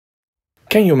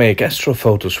Can you make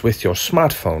astrophotos with your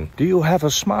smartphone? Do you have a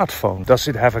smartphone? Does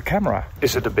it have a camera?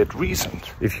 Is it a bit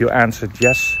recent? If you answered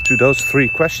yes to those 3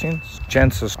 questions,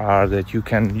 chances are that you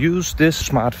can use this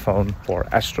smartphone for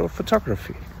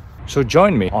astrophotography. So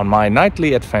join me on my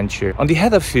nightly adventure on the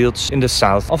heather fields in the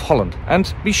south of Holland.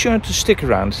 And be sure to stick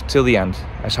around till the end,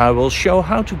 as I will show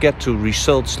how to get to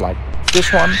results like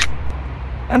this one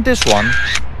and this one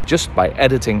just by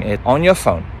editing it on your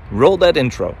phone. Roll that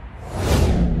intro.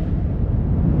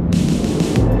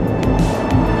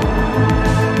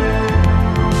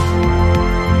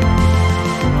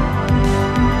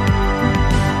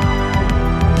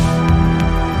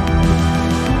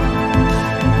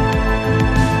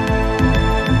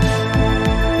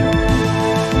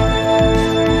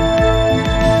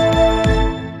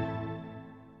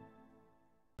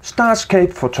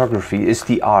 Starscape photography is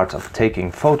the art of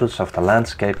taking photos of the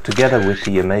landscape together with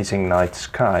the amazing night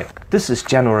sky. This is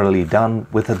generally done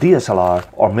with a DSLR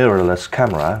or mirrorless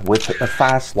camera with a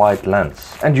fast wide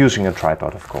lens and using a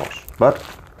tripod, of course. But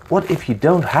what if you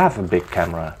don't have a big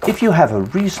camera? If you have a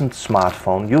recent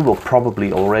smartphone, you will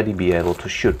probably already be able to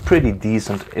shoot pretty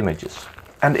decent images.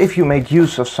 And if you make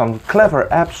use of some clever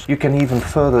apps, you can even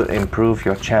further improve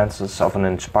your chances of an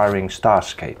inspiring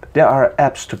starscape. There are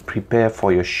apps to prepare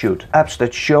for your shoot. Apps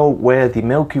that show where the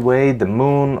Milky Way, the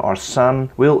moon or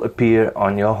sun will appear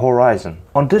on your horizon.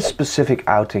 On this specific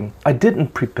outing, I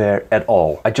didn't prepare at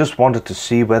all. I just wanted to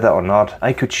see whether or not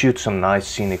I could shoot some nice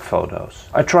scenic photos.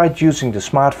 I tried using the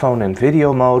smartphone in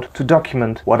video mode to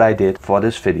document what I did for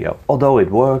this video. Although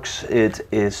it works, it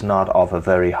is not of a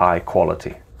very high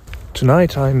quality.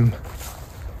 Tonight I'm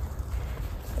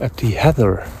at the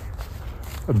heather,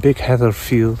 a big heather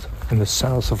field in the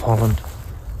south of Holland.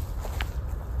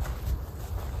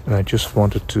 And I just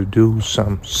wanted to do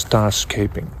some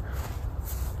starscaping.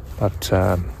 But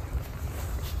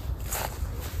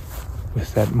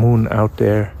with that moon out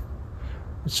there,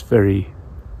 it's very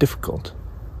difficult.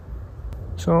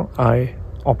 So I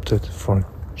opted for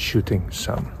shooting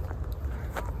some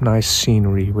nice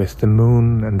scenery with the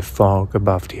moon and the fog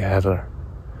above the heather,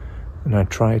 and I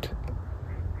tried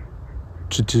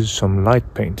to do some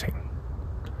light painting.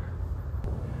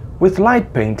 With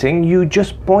light painting, you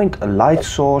just point a light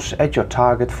source at your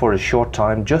target for a short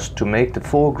time just to make the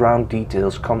foreground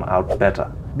details come out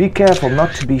better. Be careful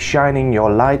not to be shining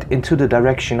your light into the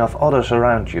direction of others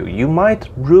around you. You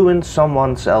might ruin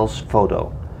someone else's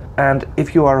photo. And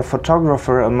if you are a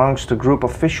photographer amongst a group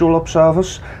of visual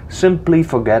observers, simply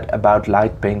forget about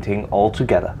light painting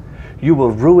altogether. You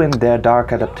will ruin their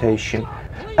dark adaptation.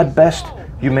 At best,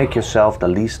 you make yourself the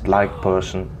least liked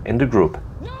person in the group.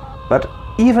 But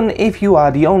even if you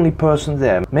are the only person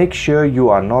there, make sure you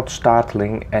are not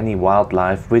startling any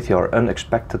wildlife with your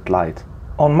unexpected light.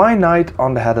 On my night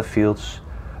on the heather fields,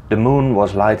 the moon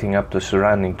was lighting up the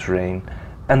surrounding terrain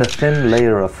and a thin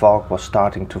layer of fog was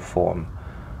starting to form.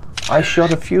 I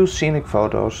shot a few scenic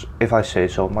photos, if I say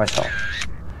so myself.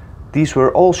 These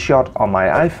were all shot on my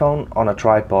iPhone on a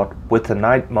tripod with the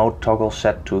night mode toggle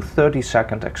set to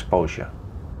 30-second exposure.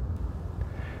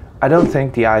 I don't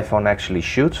think the iPhone actually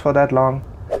shoots for that long,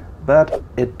 but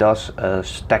it does a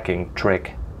stacking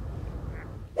trick.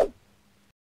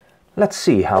 Let's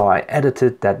see how I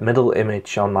edited that middle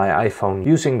image on my iPhone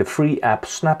using the free app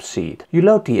SnapSeed. You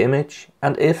load the image,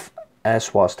 and if,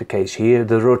 as was the case here,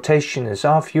 the rotation is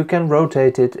off, you can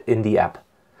rotate it in the app.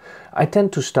 I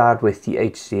tend to start with the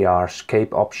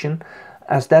Starscape option,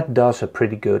 as that does a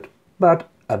pretty good but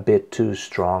a bit too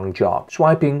strong job.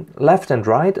 Swiping left and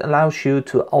right allows you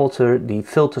to alter the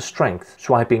filter strength.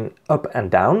 Swiping up and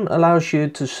down allows you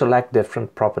to select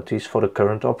different properties for the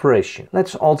current operation.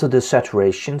 Let's alter the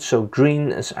saturation so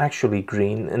green is actually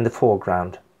green in the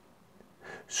foreground.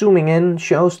 Zooming in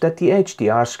shows that the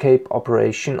Starscape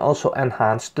operation also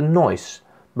enhanced the noise,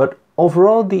 but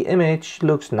overall the image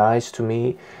looks nice to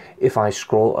me if I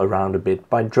scroll around a bit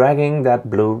by dragging that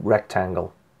blue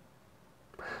rectangle.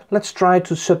 Let's try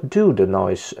to subdue the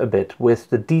noise a bit with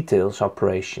the details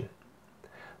operation.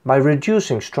 By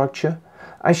reducing structure,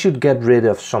 I should get rid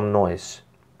of some noise.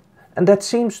 And that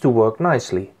seems to work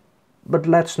nicely, but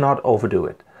let's not overdo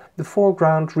it. The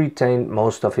foreground retained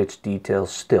most of its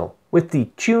details still. With the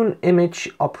tune image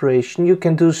operation you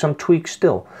can do some tweaks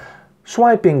still.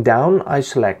 Swiping down I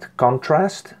select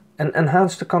contrast and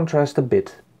enhance the contrast a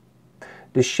bit.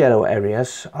 The shadow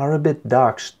areas are a bit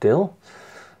dark still.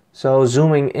 So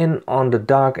zooming in on the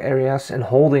dark areas and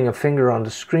holding a finger on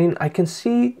the screen, I can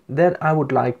see that I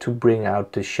would like to bring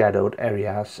out the shadowed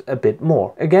areas a bit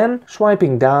more. Again,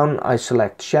 swiping down I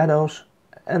select shadows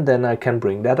and then I can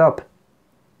bring that up.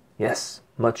 Yes,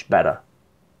 much better.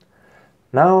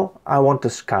 Now I want the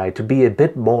sky to be a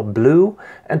bit more blue,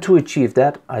 and to achieve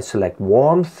that I select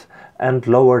warmth and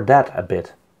lower that a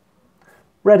bit.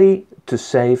 Ready to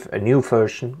save a new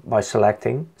version by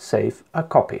selecting Save a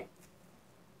Copy.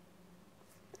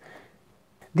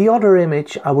 The other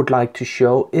image I would like to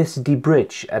show is the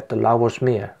bridge at the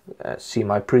Lauwersmeer. See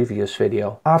my previous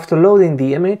video. After loading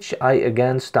the image, I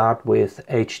again start with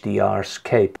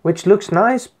HDRscape, which looks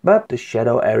nice, but the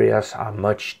shadow areas are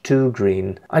much too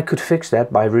green. I could fix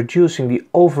that by reducing the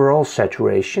overall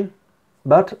saturation,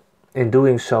 but in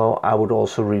doing so I would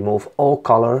also remove all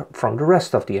color from the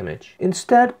rest of the image.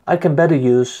 Instead, I can better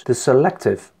use the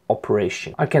selective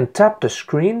operation. I can tap the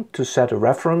screen to set a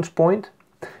reference point,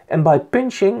 and by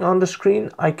pinching on the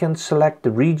screen I can select the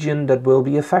region that will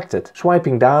be affected.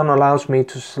 Swiping down allows me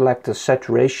to select the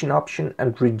saturation option,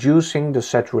 and reducing the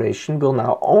saturation will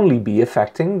now only be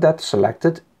affecting that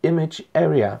selected image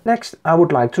area. Next, I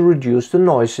would like to reduce the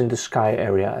noise in the sky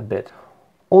area a bit.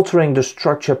 Altering the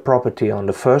structure property on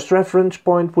the first reference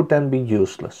point would then be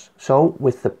useless. So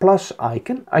with the plus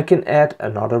icon I can add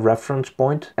another reference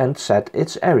point and set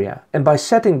its area. And by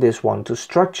setting this one to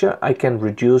structure I can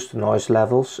reduce the noise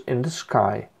levels in the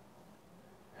sky.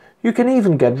 You can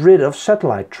even get rid of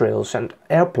satellite trails and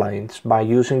airplanes by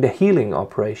using the healing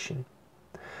operation.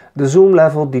 The zoom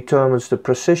level determines the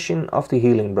precision of the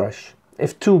healing brush.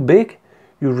 If too big,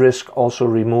 you risk also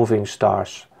removing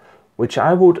stars, which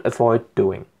I would avoid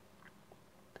doing.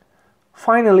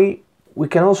 Finally, we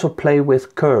can also play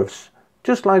with curves,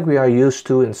 just like we are used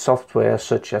to in software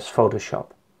such as Photoshop.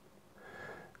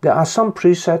 There are some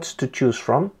presets to choose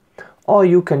from, or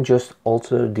you can just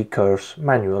alter the curves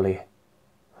manually.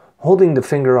 Holding the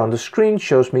finger on the screen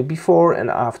shows me before and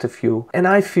after view, and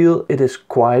I feel it is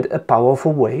quite a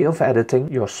powerful way of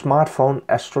editing your smartphone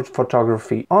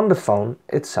astrophotography on the phone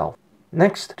itself.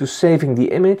 Next to saving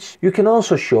the image, you can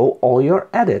also show all your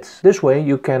edits. This way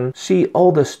you can see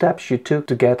all the steps you took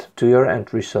to get to your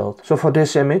end result. So for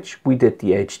this image we did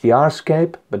the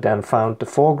HDRscape, but then found the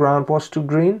foreground was too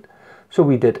green. So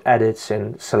we did edits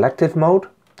in selective mode.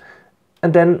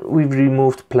 And then we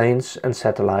removed planes and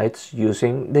satellites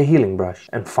using the healing brush.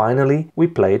 And finally we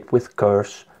played with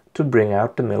curves to bring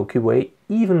out the Milky Way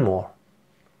even more.